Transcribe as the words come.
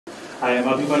Hi, I'm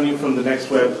Abhimanyu from the Next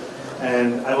Web,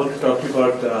 and I want to talk to you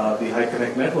about the High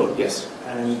Connect network. Yes.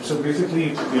 And so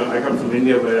basically, I come from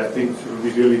India, where I think it would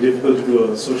be really difficult to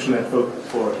do a social network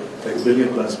for like 1 billion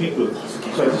plus people.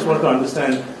 So I just want to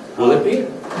understand. Will it be?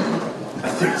 I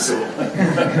think so.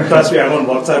 Trust me, I'm on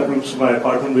WhatsApp groups for my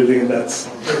apartment building, and that's.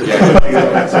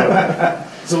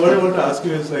 So what I want to ask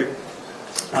you is like,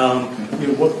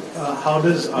 how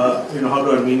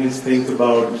do Armenians think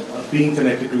about being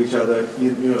connected to each other,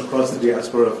 across the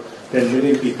diaspora of 10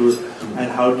 million people,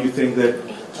 and how do you think that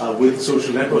with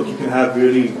social network you can have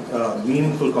really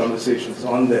meaningful conversations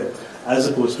on there, as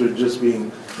opposed to it just being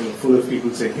full of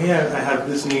people saying, hey, I have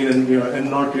this need,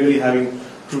 and not really having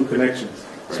true connections,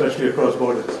 especially across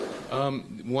borders.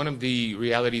 One of the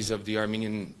realities of the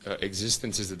Armenian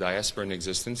existence is the diasporan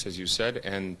existence, as you said,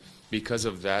 and because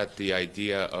of that, the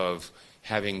idea of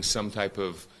having some type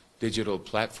of digital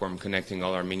platform connecting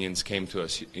all Armenians came to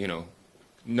us,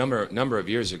 number of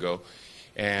years ago.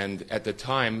 And at the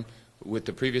time, with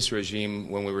the previous regime,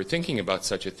 when we were thinking about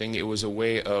such a thing, it was a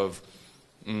way of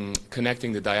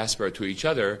connecting the diaspora to each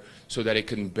other so that it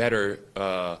can better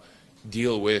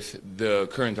deal with the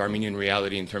current Armenian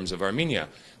reality in terms of Armenia.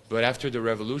 But after the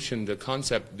revolution, the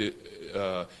concept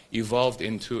evolved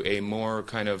into a more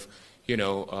kind of,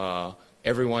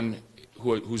 everyone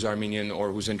who's Armenian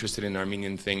or who's interested in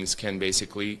Armenian things can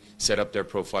basically set up their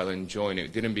profile and join.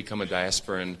 It didn't become a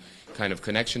diasporan kind of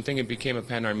connection thing. It became a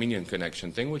pan-Armenian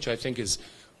connection thing, which I think is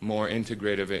more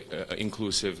integrative,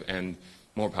 inclusive, and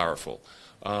more powerful.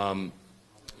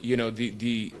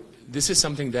 This is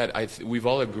something that we've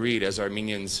all agreed as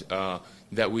Armenians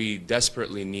that we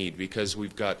desperately need, because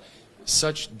we've got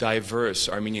such diverse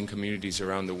Armenian communities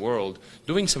around the world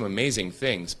doing some amazing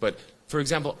things. But for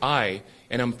example,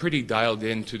 and I'm pretty dialed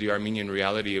into the Armenian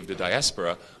reality of the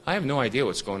diaspora, I have no idea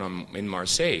what's going on in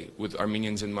Marseille, with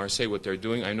Armenians in Marseille, what they're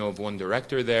doing. I know of one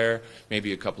director there,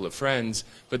 maybe a couple of friends,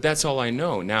 but that's all I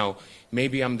know. Now,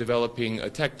 maybe I'm developing a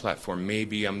tech platform,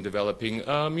 maybe I'm developing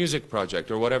a music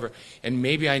project or whatever, and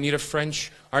maybe I need a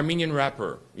French Armenian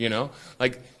rapper,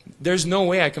 Like, there's no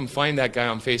way I can find that guy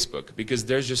on Facebook, because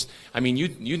there's just,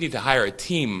 you need to hire a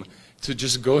team to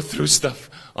just go through stuff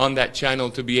on that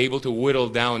channel to be able to whittle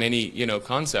down any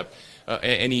concept,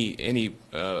 any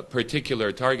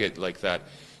particular target like that.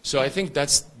 So I think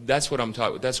that's what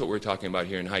we're talking about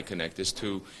here in High Connect, is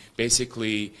to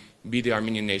basically be the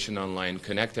Armenian nation online,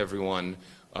 connect everyone,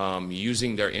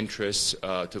 using their interests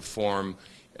to form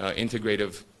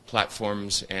integrative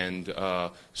platforms and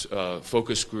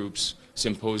focus groups,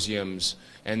 symposiums,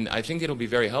 and I think it'll be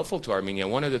very helpful to Armenia.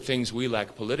 One of the things we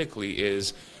lack politically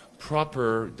is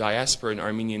proper diaspora and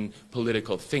Armenian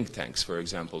political think tanks, for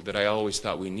example, that I always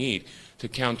thought we need to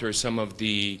counter some of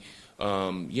the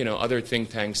other think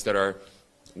tanks that are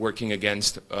working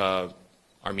against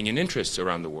Armenian interests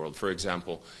around the world, for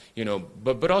example,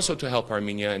 but also to help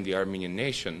Armenia and the Armenian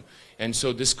nation. And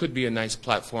so this could be a nice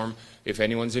platform. If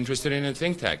anyone's interested in a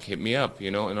think tank, hit me up,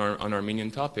 on Armenian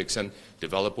topics, and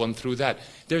develop one through that.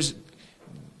 There's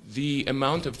the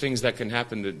amount of things that can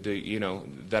happen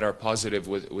that are positive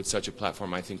with such a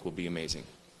platform, I think will be amazing.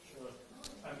 Sure.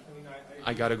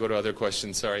 I got to go to other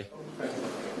questions, sorry.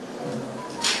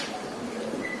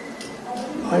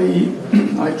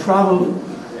 I travel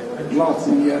lots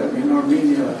in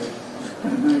Armenia,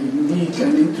 and I meet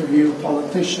and interview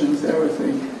politicians,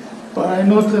 everything. But I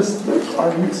noticed that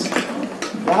our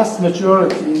vast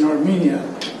majority in Armenia,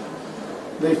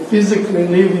 they physically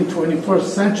live in 21st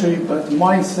century, but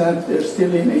mindset, they're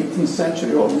still in 18th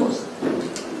century almost.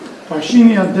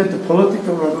 Pashinyan did the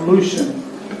political revolution.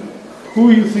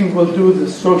 Who you think will do the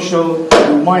social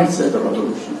and mindset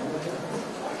revolution?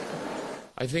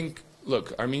 I think,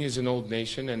 look, Armenia is an old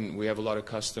nation, and we have a lot of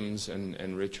customs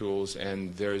and rituals,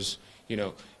 and there's,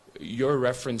 your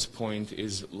reference point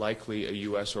is likely a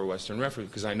U.S. or Western reference,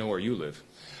 because I know where you live,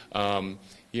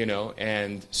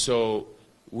 and so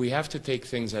we have to take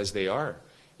things as they are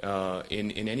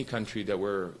in any country that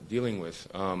we're dealing with.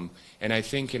 And I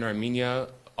think in Armenia,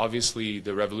 obviously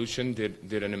the revolution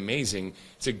did an amazing,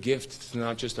 it's a gift to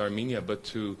not just Armenia, but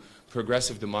to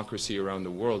progressive democracy around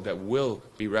the world that will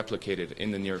be replicated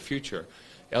in the near future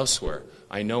elsewhere.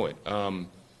 I know it.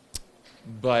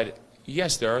 But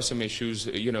yes, there are some issues.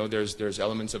 There's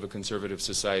elements of a conservative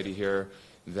society here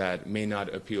that may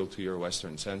not appeal to your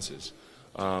Western senses.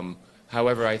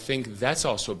 However, I think that's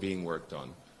also being worked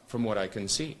on, from what I can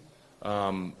see,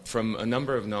 from a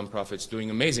number of nonprofits doing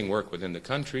amazing work within the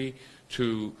country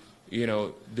to,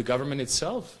 the government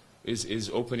itself is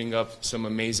opening up some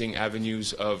amazing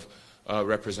avenues of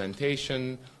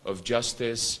representation, of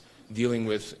justice, dealing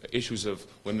with issues of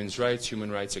women's rights,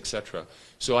 human rights, etc.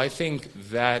 So I think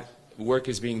that work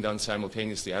is being done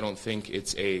simultaneously. I don't think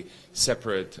it's a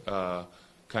separate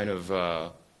kind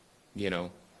of,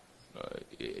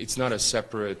 it's not a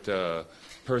separate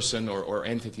person or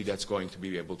entity that's going to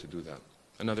be able to do that.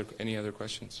 Any other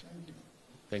questions?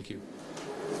 Thank you.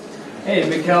 Hey,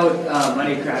 Mikkel,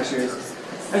 Money Crashers.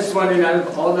 I was just wondering, out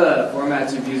of all the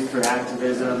formats you've used for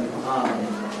activism,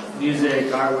 music,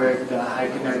 artwork, the High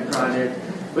Connect project,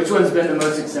 which one's been the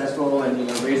most successful in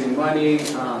raising money?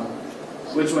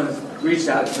 Which one's reached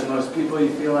out to the most people, you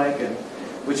feel like? And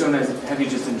which one have you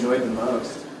just enjoyed the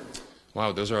most?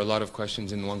 Wow, those are a lot of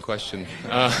questions in one question.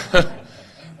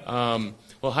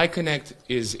 Well, High Connect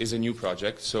is a new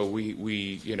project, so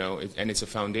and it's a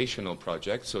foundational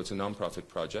project, so it's a nonprofit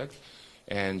project,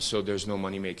 and so there's no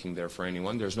money making there for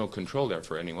anyone. There's no control there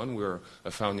for anyone. We're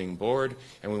a founding board,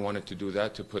 and we wanted to do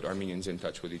that to put Armenians in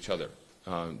touch with each other.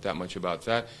 That much about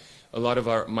that. A lot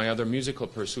of my other musical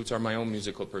pursuits are my own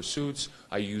musical pursuits.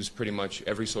 I use pretty much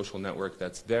every social network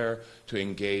that's there to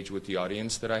engage with the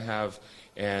audience that I have,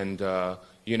 and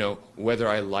whether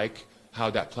I like how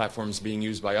that platform is being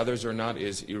used by others or not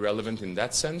is irrelevant in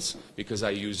that sense, because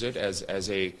I use it as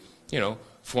a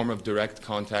form of direct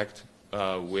contact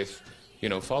with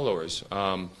followers.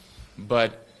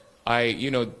 But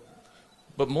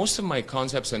most of my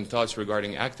concepts and thoughts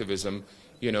regarding activism,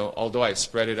 although I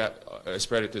spread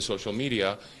it to social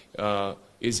media,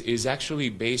 is actually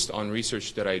based on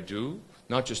research that I do,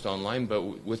 not just online, but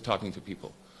with talking to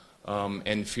people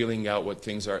and feeling out what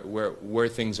things are, where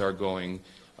things are going.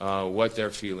 What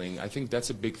they're feeling. I think that's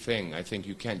a big thing. I think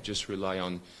you can't just rely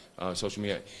on social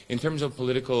media. In terms of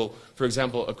political, for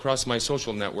example, across my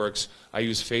social networks, I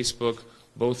use Facebook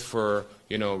both for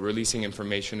releasing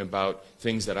information about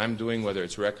things that I'm doing, whether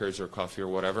it's records or coffee or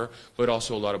whatever, but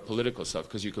also a lot of political stuff,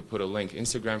 because you could put a link.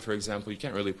 Instagram, for example, you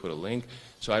can't really put a link,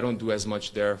 so I don't do as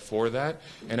much there for that.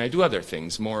 And I do other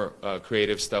things, more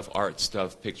creative stuff, art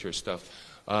stuff, picture stuff.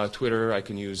 Twitter, I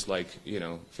can use like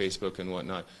Facebook and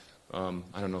whatnot.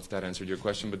 I don't know if that answered your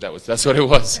question, but that's what it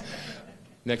was.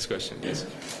 Next question, yes.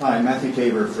 Hi, Matthew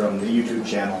Tabor from the YouTube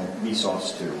channel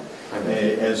Vsauce2.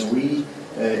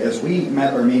 As we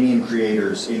met Armenian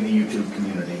creators in the YouTube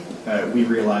community, we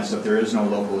realized that there is no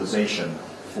localization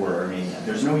for Armenia.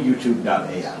 There's no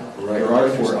YouTube.am. Right. There are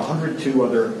for 102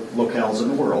 other locales in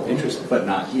the world, but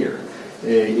not here.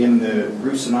 In the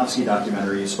Bruce Sinofsky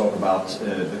documentary, you spoke about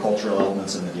the cultural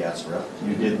elements in the diaspora.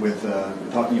 You did with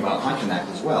talking about High Connect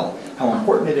as well, how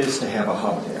important it is to have a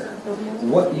hub there.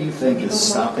 What do you think is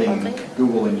stopping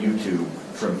Google and YouTube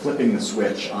from flipping the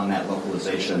switch on that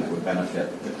localization that would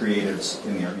benefit the creatives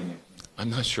in the Armenian? I'm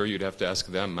not sure. You'd have to ask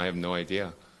them. I have no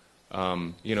idea.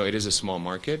 It is a small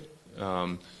market,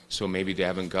 so maybe they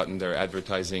haven't gotten their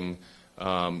advertising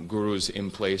gurus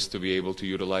in place to be able to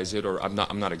utilize it, or I'm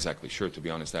not exactly sure, to be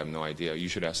honest. I have no idea. You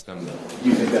should ask them. Do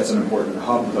you think that's an important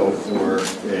hub, though, for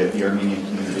the Armenian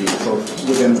community, both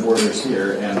within the borders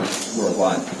here and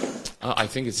worldwide? I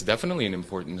think it's definitely an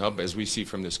important hub, as we see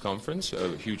from this conference,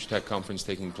 a huge tech conference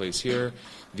taking place here,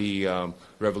 the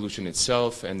revolution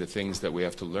itself and the things that we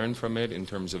have to learn from it in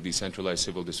terms of decentralized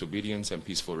civil disobedience and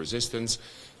peaceful resistance.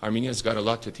 Armenia's got a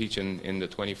lot to teach in the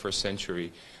 21st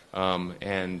century.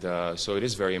 So it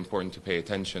is very important to pay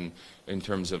attention in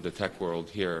terms of the tech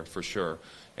world here, for sure.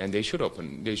 And they should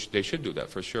they should do that,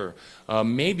 for sure.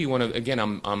 Maybe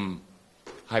I'm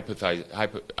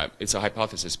it's a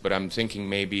hypothesis, but I'm thinking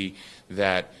maybe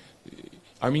that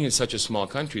Armenia is such a small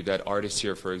country that artists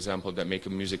here, for example, that make a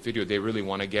music video, they really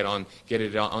want to get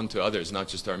it onto others, not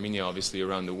just Armenia, obviously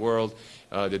around the world,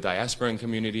 the diasporan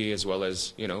community, as well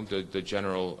as the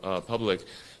general public.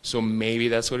 So maybe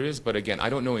that's what it is. But again, I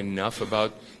don't know enough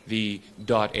about the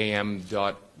 .am,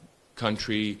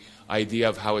 .country idea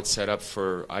of how it's set up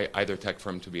for either tech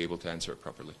firm to be able to answer it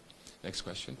properly. Next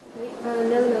question.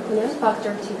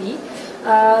 Factor TV.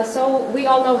 So we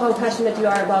all know how passionate you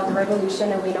are about the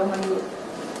revolution, and we know how you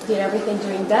did everything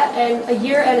doing that. And a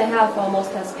year and a half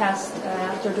almost has passed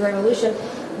after the revolution.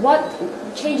 What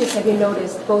changes have you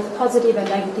noticed, both positive and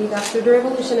negative, after the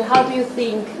revolution? And how do you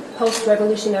think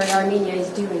post-revolutionary Armenia is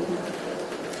doing?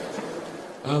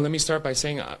 Let me start by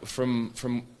saying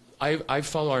I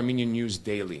follow Armenian news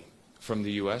daily from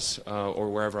the U.S. Or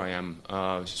wherever I am,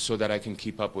 so that I can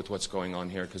keep up with what's going on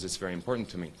here, because it's very important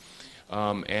to me.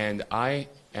 And I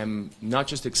am not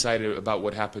just excited about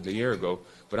what happened a year ago,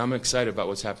 but I'm excited about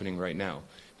what's happening right now,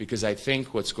 because I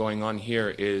think what's going on here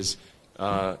is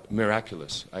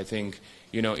miraculous. I think,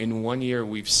 in 1 year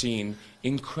we've seen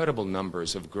incredible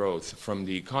numbers of growth, from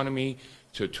the economy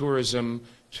to tourism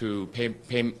to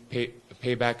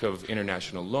payback of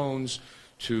international loans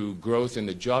to growth in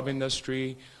the job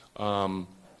industry,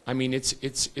 I mean,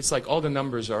 it's like all the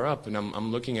numbers are up, and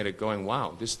I'm looking at it going,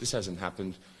 wow, this hasn't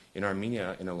happened in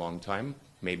Armenia in a long time,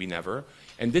 maybe never.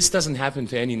 And this doesn't happen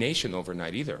to any nation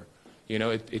overnight either. You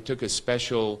know, it took a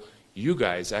special, you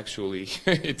guys actually,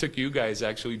 it took you guys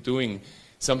actually doing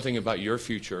something about your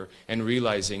future and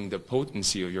realizing the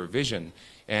potency of your vision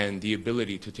and the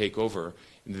ability to take over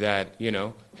that, you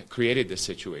know, created this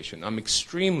situation. I'm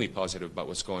extremely positive about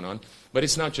what's going on, but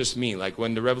it's not just me. Like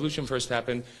when the revolution first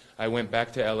happened, I went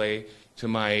back to LA to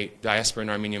my diaspora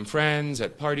and Armenian friends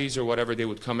at parties or whatever. They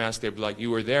would come ask, they'd be like, you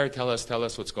were there, tell us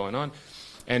what's going on.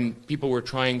 And people were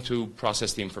trying to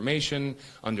process the information,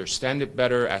 understand it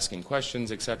better, asking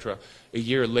questions, etc. A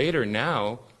year later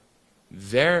now,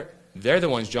 they're the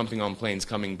ones jumping on planes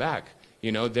coming back.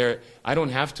 You know, I don't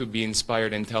have to be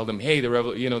inspired and tell them, hey,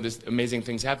 you know, this amazing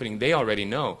thing's happening. They already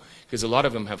know, because a lot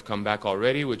of them have come back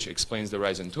already, which explains the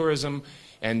rise in tourism.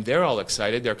 And they're all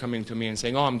excited. They're coming to me and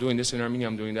saying, oh, I'm doing this in Armenia,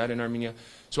 I'm doing that in Armenia.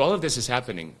 So all of this is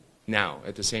happening now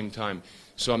at the same time.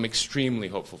 So I'm extremely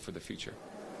hopeful for the future.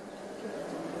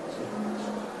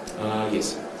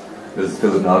 Yes. This is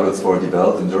Philip Nagels for Die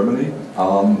Welt in Germany.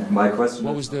 My question.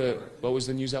 What was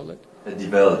the news outlet? Die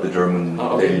Welt, the German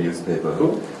daily newspaper.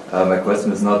 Cool. My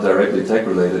question is not directly tech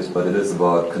related, but it is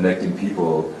about connecting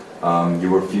people.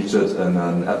 You were featured in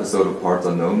an episode of Parts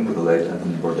Unknown with the late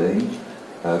Anthony Bourdain.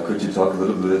 Could you talk a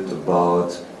little bit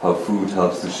about how food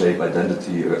helps to shape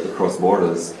identity across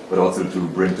borders, but also to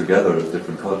bring together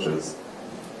different cultures?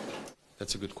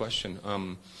 That's a good question.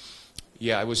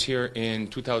 Yeah, I was here in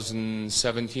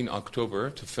 2017,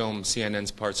 October, to film CNN's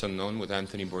Parts Unknown with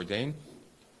Anthony Bourdain.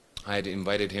 I had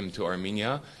invited him to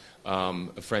Armenia.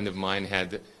 A friend of mine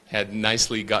had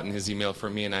nicely gotten his email for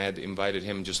me, and I had invited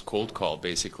him, just cold call,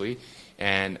 basically.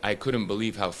 And I couldn't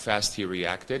believe how fast he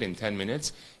reacted. In 10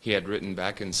 minutes, he had written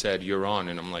back and said, you're on.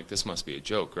 And I'm like, this must be a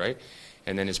joke, right?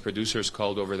 And then his producers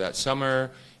called over that summer,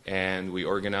 and we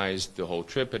organized the whole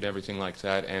trip and everything like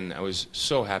that, and I was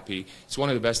so happy. It's one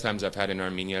of the best times I've had in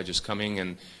Armenia, just coming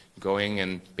and going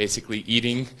and basically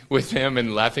eating with him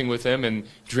and laughing with him and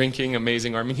drinking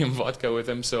amazing Armenian vodka with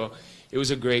him. So it was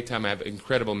a great time. I have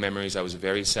incredible memories. I was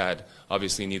very sad,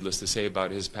 obviously needless to say, about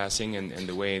his passing and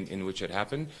the way in which it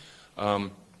happened.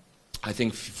 I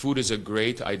think food is a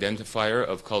great identifier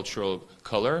of cultural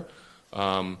color.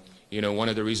 You know, one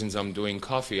of the reasons I'm doing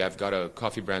coffee, I've got a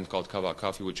coffee brand called Kava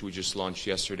Coffee, which we just launched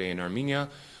yesterday in Armenia.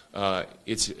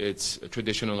 It's a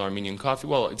traditional Armenian coffee.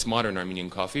 Well, it's modern Armenian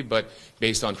coffee, but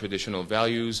based on traditional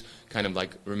values, kind of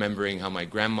like remembering how my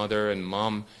grandmother and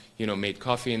mom, you know, made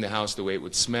coffee in the house, the way it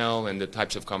would smell, and the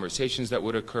types of conversations that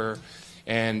would occur.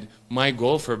 And my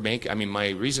goal for my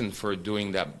reason for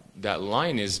doing that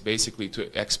line is basically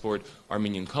to export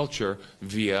Armenian culture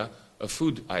via a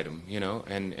food item, you know,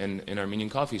 and Armenian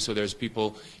coffee. So there's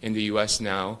people in the U.S.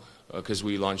 now, because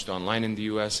we launched online in the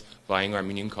U.S., buying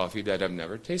Armenian coffee that have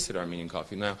never tasted Armenian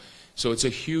coffee now. So it's a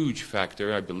huge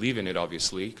factor. I believe in it,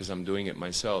 obviously, because I'm doing it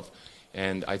myself.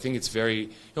 And I think it's very, you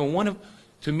know,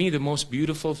 to me, the most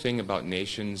beautiful thing about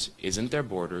nations isn't their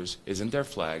borders, isn't their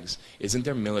flags, isn't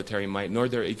their military might, nor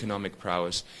their economic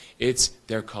prowess. It's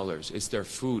their colors, it's their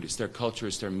food, it's their culture,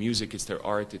 it's their music, it's their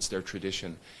art, it's their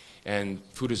tradition. And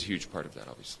food is a huge part of that,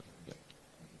 obviously. Yeah.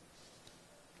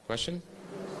 Question?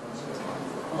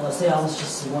 I was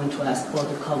just wanting to ask about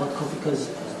the covered coffee because,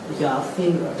 yeah, I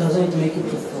think doesn't it make it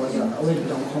feel like a little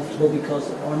bit uncomfortable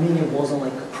because Armenia wasn't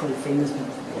like pretty famous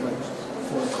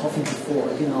for coffee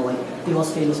before. You know, like it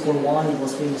was famous for wine, it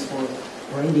was famous for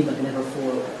brandy, but never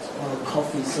for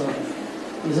coffee. So,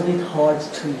 isn't it hard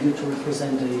to you to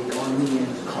represent the Armenian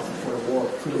coffee for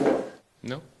the world?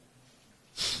 No.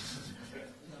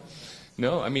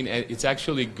 No, I mean, it's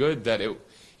actually good that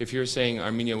if you're saying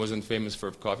Armenia wasn't famous for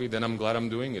coffee, then I'm glad I'm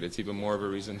doing it. It's even more of a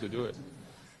reason to do it.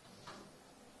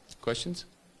 Questions?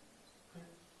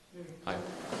 Hi.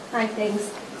 Hi, thanks.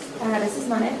 This is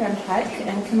Mane from Tech,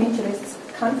 and coming to this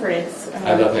conference,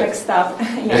 I love tech it. stuff.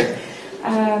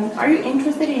 Yeah. Are you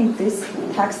interested in this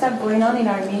tech stuff going on in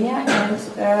Armenia?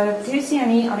 And do you see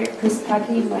any other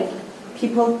perspective, like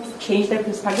people change their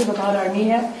perspective about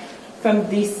Armenia from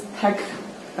this tech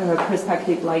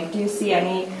perspective? Like, do you see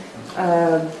any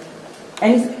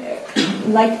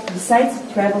like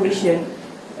besides revolution,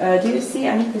 do you see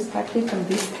any perspective from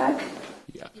this tech?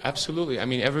 Yeah, absolutely. I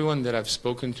mean, everyone that I've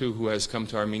spoken to who has come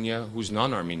to Armenia, who's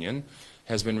non-Armenian,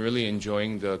 has been really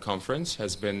enjoying the conference,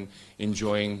 has been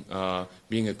enjoying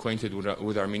being acquainted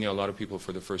with Armenia, a lot of people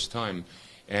for the first time.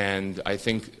 And I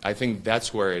think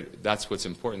that's what's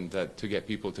important, that to get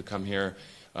people to come here,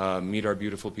 meet our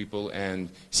beautiful people and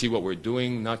see what we're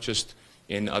doing, not just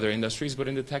in other industries, but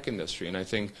in the tech industry. And I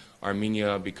think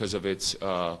Armenia, because of its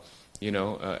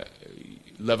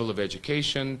level of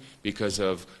education, because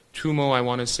of TUMO, I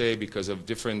want to say, because of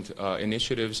different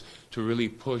initiatives to really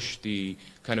push the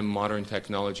kind of modern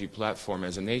technology platform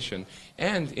as a nation.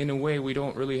 And in a way, we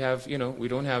don't really have, we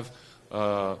don't have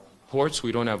ports,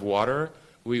 we don't have water.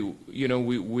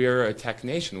 We're a tech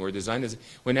nation. We're designed as.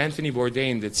 When Anthony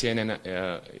Bourdain did CNN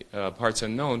Parts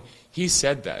Unknown, he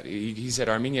said that. He said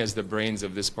Armenia is the brains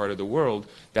of this part of the world.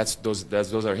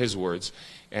 Those are his words,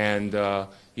 and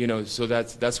so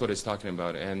that's what it's talking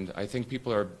about. And I think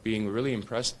people are being really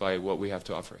impressed by what we have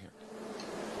to offer here.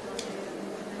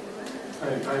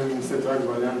 Hi, I'm Serj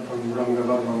Tankian from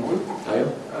Ramgavad Mamul.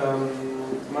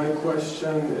 My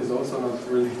question is also not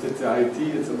related to IT.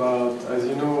 It's about, as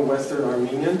you know, Western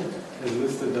Armenian is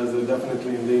listed as a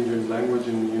definitely endangered language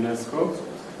in UNESCO.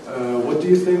 What do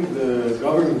you think the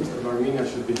government of Armenia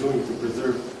should be doing to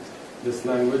preserve this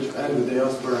language and the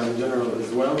diaspora in general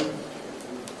as well?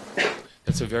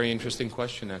 That's a very interesting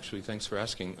question, actually. Thanks for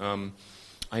asking.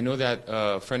 I know that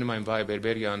a friend of mine, Vaya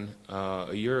Berberian,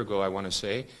 a year ago, I want to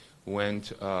say, went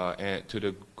to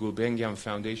the Gulbenkian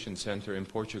Foundation Center in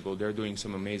Portugal. They're doing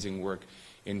some amazing work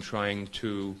in trying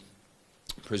to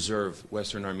preserve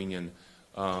Western Armenian,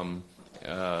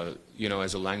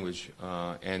 as a language.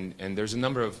 And there's a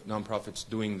number of nonprofits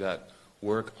doing that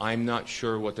work. I'm not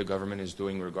sure what the government is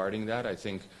doing regarding that. I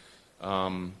think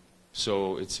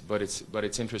but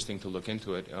it's interesting to look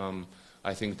into it.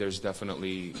 I think there's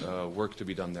definitely work to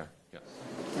be done there. Yeah.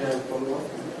 May I follow up?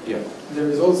 Yeah. There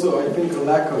is also, I think, a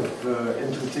lack of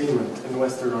entertainment in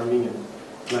Western Armenian,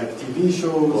 like TV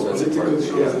shows, political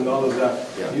shows, and all of that.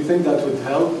 Yeah. Do you think that would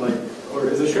help, or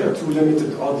is it a too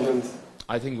limited audience?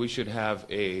 I think we should have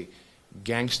a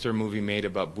gangster movie made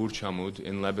about Burchamud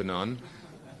in Lebanon,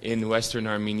 in Western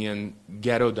Armenian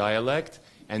ghetto dialect,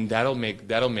 and that'll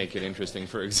make it interesting.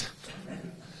 For example.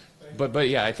 But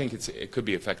yeah, I think it could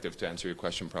be effective to answer your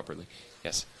question properly.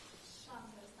 Yes.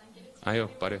 Ayo,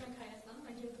 բարև։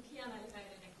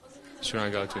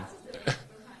 Շնորհակալություն։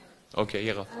 Okay,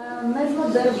 եղավ։ Մեր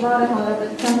մոտ դեռ վառ է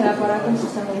հանրապետության հրապարակում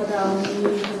սիստեմով դառնալի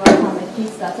վառ համերգի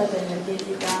ստացած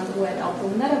էներգետիկան ու այդ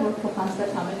ապրումները, որ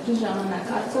փոխանցվել համերգի ժամանակ,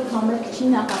 արդյոք համերգ չի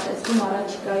նախատեսվում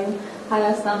առաջիկայում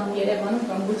Հայաստանում, Երևանում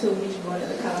կամ գուցե ուրիշ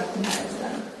որևէ քաղաքում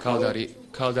Հայաստանում։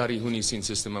 Քալդարի հունիսին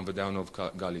սիստեմով դառնով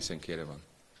գալիս ենք Երևան։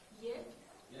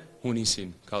 Հունիսին,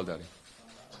 Քալդարի։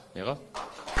 Եղավ։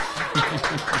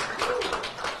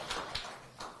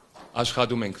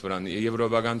 Աշխատում ենք վրան,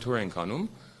 եվրոպական թուր ենք անում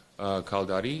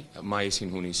Քալդարի, մայիսին,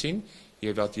 հունիսին,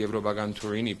 եւ այդ եվրոպական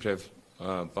թուրին իբրև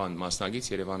բան մասնագից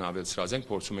Երևանը ավելցրած ենք,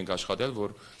 փորձում ենք աշխատել, որ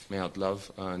մի հատ լավ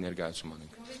ներկայացում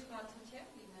անենք։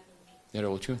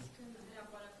 Ներողություն։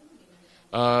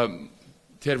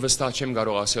 Թեր վստահ չեմ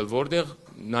կարող ասել որտեղ,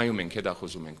 նայում ենք, հետա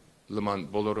խոսում ենք, լման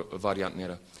բոլոր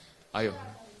վարիանտները։ Այո։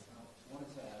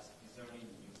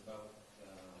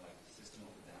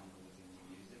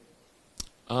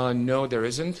 No, there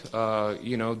isn't.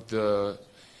 The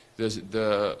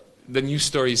news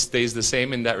story stays the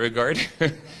same in that regard.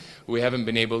 We haven't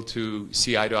been able to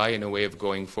see eye to eye in a way of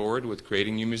going forward with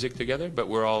creating new music together, but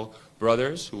we're all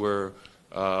brothers.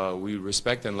 We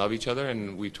respect and love each other,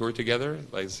 and we tour together,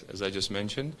 as I just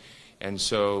mentioned. And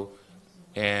so,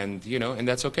 and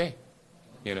that's okay,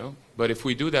 But if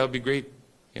we do, that would be great,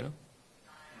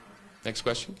 Next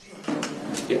question.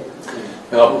 Yeah.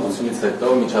 Հեղափոխությունից հետո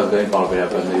միջազգային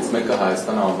պարբերականներից մեկը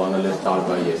Հայաստանը անվանել է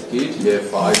տարվա երկիր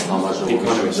եւ այս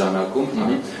համաժողովի շրջանակում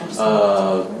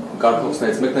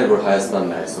կարգողներից մեկն է որ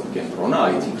Հայաստանն է այսօր կենտրոնը,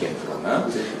 IT կենտրոնը,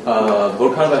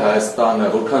 որքան է Հայաստանը,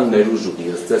 որքան ներուժ ունի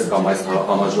ըստ կամ այս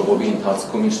համաժողովի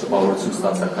ընթացքում ինչ տպավորություն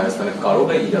ստացակ Հայաստանը կարող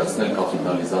է իրացնել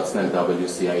կապիտալիզացնել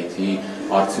WCIT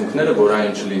արդյունքները, որ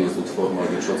այն չլինի զուտ ֆորմալ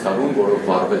միջոցառում, որով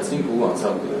վարվեցինք ու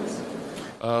անցավ դրեց։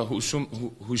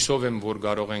 Հույսով եմ, որ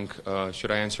կարող ենք, should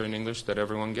I answer in English that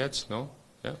everyone gets? No?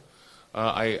 Yeah?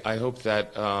 I hope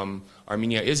that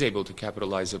Armenia is able to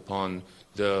capitalize upon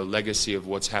the legacy of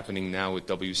what's happening now with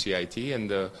WCIT and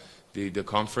the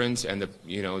conference and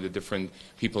the different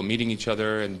people meeting each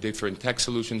other and different tech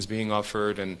solutions being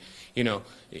offered. And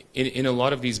in a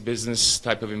lot of these business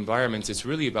type of environments, it's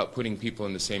really about putting people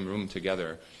in the same room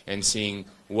together and seeing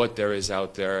what there is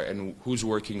out there and who's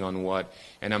working on what.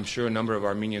 And I'm sure a number of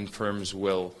Armenian firms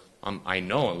will, I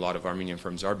know a lot of Armenian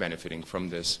firms are benefiting from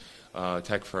this,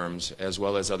 tech firms, as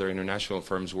well as other international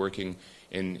firms working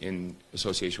in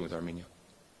association with Armenia.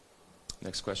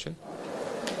 Next question.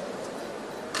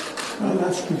 I'll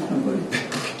ask you somebody.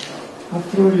 I'll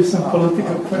throw you some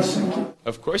political questions.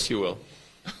 Of course you will.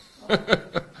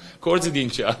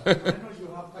 Korzdincha.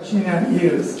 Pashinyan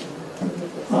ears.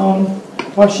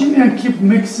 Pashinyan keep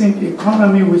mixing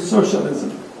economy with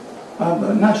socialism,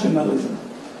 nationalism.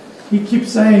 he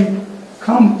keeps saying,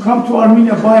 come to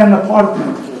Armenia, buy an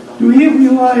apartment. Do he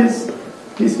realize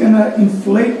he's going to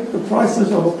inflate the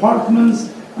prices of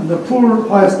apartments, and the poor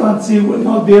Pakistanci will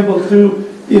not be able to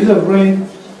either rent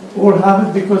or have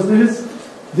it, because there is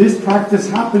this practice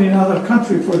happening in other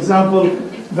countries. For example,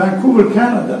 Vancouver,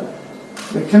 Canada.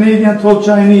 The Canadian told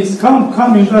Chinese, come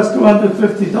invest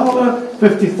 $250,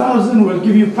 $50,000, we'll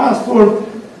give you passport,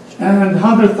 and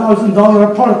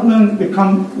 $100,000 apartment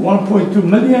become 1.2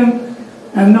 million.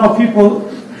 And now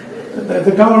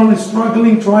the government is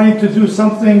struggling, trying to do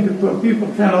something where people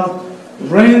cannot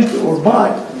rent or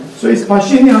buy. So is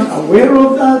Pashinyan aware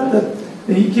of that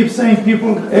he keeps saying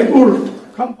people,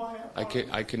 come buy?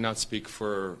 I cannot speak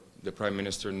for the Prime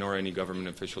Minister nor any government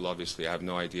official, obviously. I have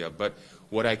no idea. But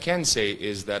what I can say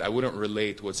is that I wouldn't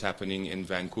relate what's happening in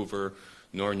Vancouver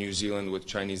nor New Zealand with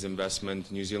Chinese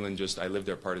investment. New Zealand I lived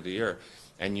there part of the year.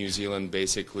 And New Zealand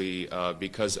basically,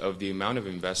 because of the amount of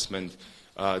investment,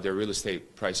 their real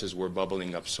estate prices were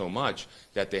bubbling up so much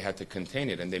that they had to contain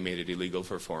it, and they made it illegal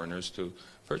for foreigners to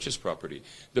purchase property.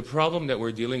 The problem that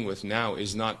we're dealing with now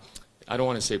is not, I don't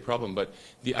want to say problem, but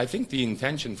I think the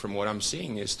intention from what I'm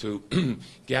seeing is to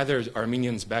gather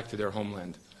Armenians back to their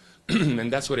homeland.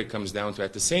 And that's what it comes down to.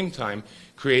 At the same time,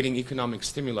 creating economic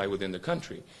stimuli within the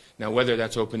country. Now, whether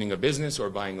that's opening a business or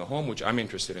buying a home, which I'm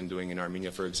interested in doing in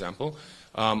Armenia, for example,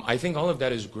 I think all of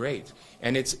that is great.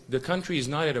 And the country is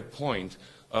not at a point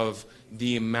of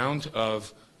the amount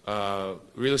of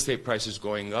real estate prices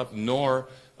going up, nor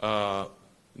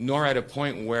at a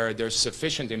point where there's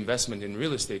sufficient investment in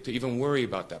real estate to even worry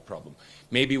about that problem.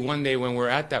 Maybe one day when we're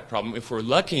at that problem, if we're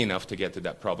lucky enough to get to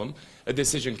that problem, a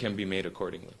decision can be made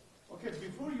accordingly. Okay,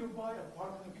 before you buy an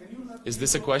apartment, can you let Is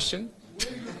this a question?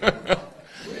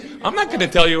 I'm not going to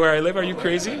tell you where I live. Are you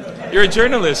crazy? You're a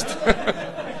journalist.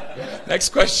 Next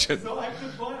question. So I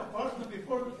could buy an apartment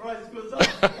before the price goes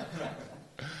up.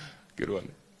 Good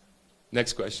one.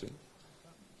 Next question.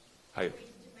 Hi.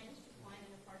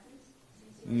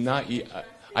 Not yet.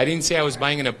 I didn't say I was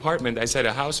buying an apartment. I said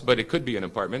a house, but it could be an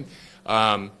apartment.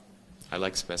 I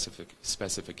like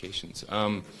specifications.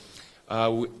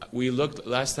 We looked,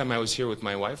 last time I was here with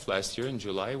my wife, last year in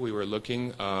July, we were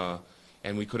looking,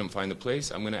 and we couldn't find a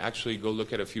place. I'm going to actually go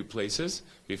look at a few places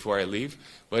before I leave,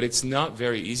 but it's not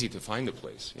very easy to find a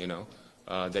place, you know,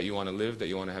 that you want to live, that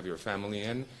you want to have your family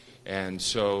in. And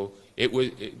so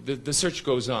the search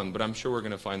goes on, but I'm sure we're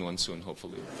going to find one soon,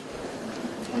 hopefully.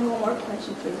 And one more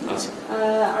question, please. Awesome.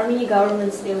 Armenian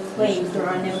government still claims there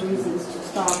are no reasons to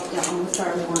stop the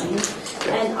Amsar mine.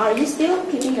 And are you still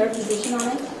keeping your position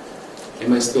on it?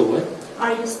 Am I still what?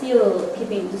 Are you still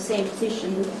keeping the same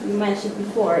position you mentioned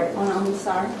before on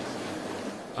Amsar?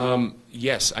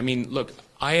 Yes. I mean, look,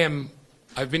 I've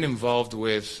been involved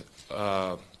with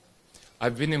the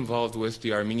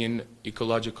Armenian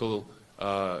ecological,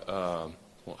 how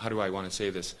do I want to say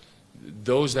this?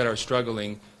 Those that are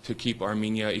struggling to keep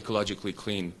Armenia ecologically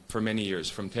clean for many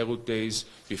years, from Terut days,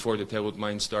 before the Terut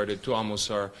mine started, to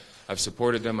Amosar. I've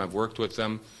supported them, I've worked with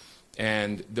them.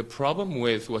 And the problem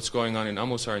with what's going on in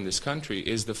Amosar in this country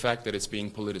is the fact that it's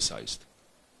being politicized.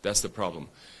 That's the problem.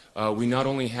 We not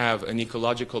only have an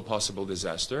ecological possible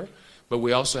disaster, but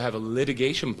we also have a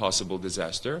litigation possible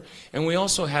disaster, and we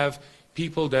also have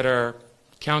people that are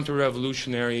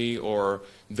counter-revolutionary or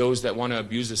those that want to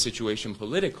abuse the situation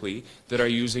politically that are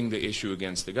using the issue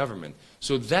against the government.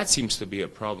 So that seems to be a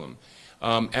problem.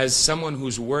 As someone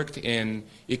who's worked in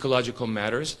ecological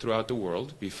matters throughout the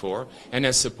world before and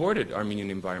has supported Armenian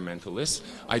environmentalists,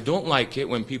 I don't like it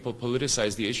when people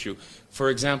politicize the issue. For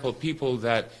example, people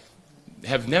that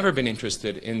have never been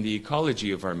interested in the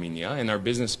ecology of Armenia, and our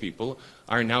business people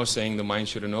are now saying the mine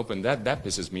shouldn't open. That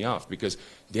pisses me off because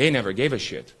they never gave a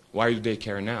shit. Why do they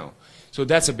care now? So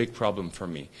that's a big problem for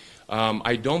me.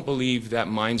 I don't believe that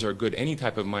mines are good. Any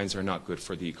type of mines are not good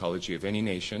for the ecology of any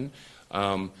nation.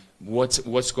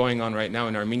 What's going on right now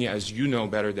in Armenia, as you know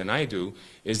better than I do,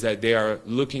 is that they are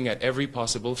looking at every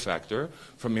possible factor,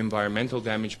 from environmental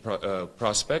damage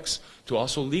prospects to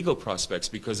also legal prospects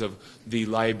because of the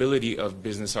liability of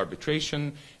business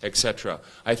arbitration, etc.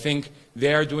 I think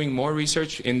they are doing more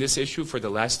research in this issue for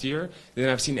the last year than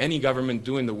I've seen any government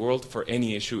do in the world for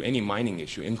any issue, any mining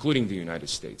issue, including the United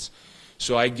States.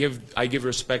 So I give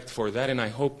respect for that, and I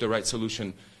hope the right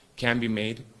solution can be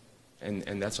made,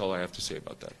 and that's all I have to say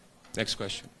about that. Next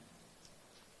question.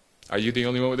 Are you the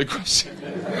only one with a question?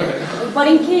 But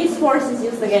in case force is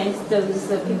used against those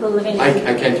people living in...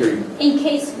 I can't hear you. In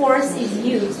case force is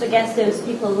used against those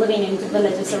people living in the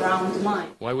villages around the mine.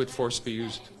 Why would force be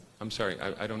used? I'm sorry,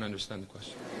 I don't understand the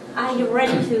question. Are you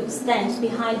ready to stand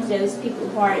behind those people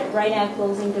who are right now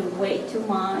closing the way to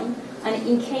mine? And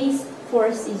in case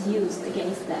force is used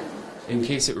against them? In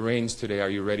case it rains today, are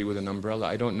you ready with an umbrella?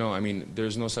 I don't know. I mean,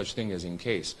 there's no such thing as in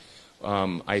case.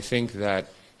 I think that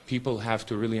people have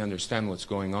to really understand what's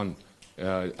going on.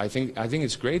 I think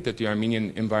it's great that the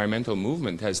Armenian environmental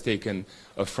movement has taken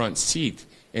a front seat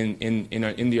in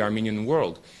the Armenian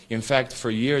world. In fact,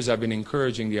 for years I've been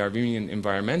encouraging the Armenian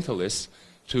environmentalists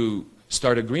to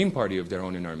start a Green Party of their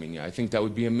own in Armenia. I think that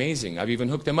would be amazing. I've even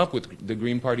hooked them up with the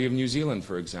Green Party of New Zealand,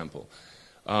 for example.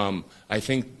 I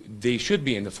think they should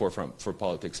be in the forefront for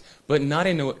politics, but not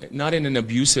in an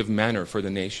abusive manner for the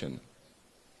nation.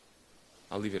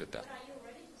 I'll leave it at that.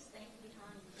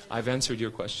 I've answered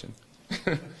your question.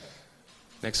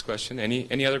 Next question.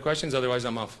 Any other questions? Otherwise,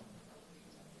 I'm off.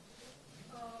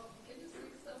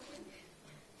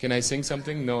 Can I sing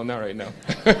something? No, not right now.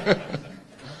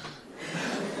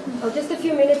 Oh, just a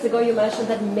few minutes ago, you mentioned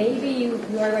that maybe you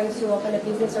are going to open a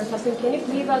business or something. Can you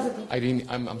give us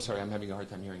a... I'm sorry, I'm having a hard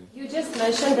time hearing you. You just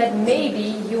mentioned that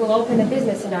maybe you will open a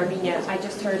business in Armenia. I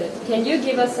just heard it. Can you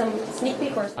give us some sneak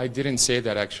peek or something? I didn't say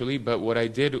that actually, but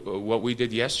what we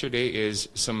did yesterday is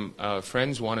some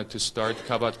friends wanted to start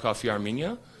Kabat Coffee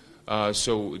Armenia, as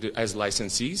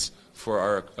licensees for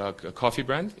our coffee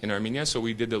brand in Armenia. So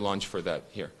we did the launch for that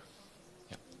here.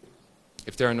 Yeah.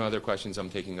 If there are no other questions, I'm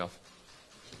taking off.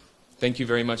 Thank you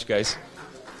very much, guys.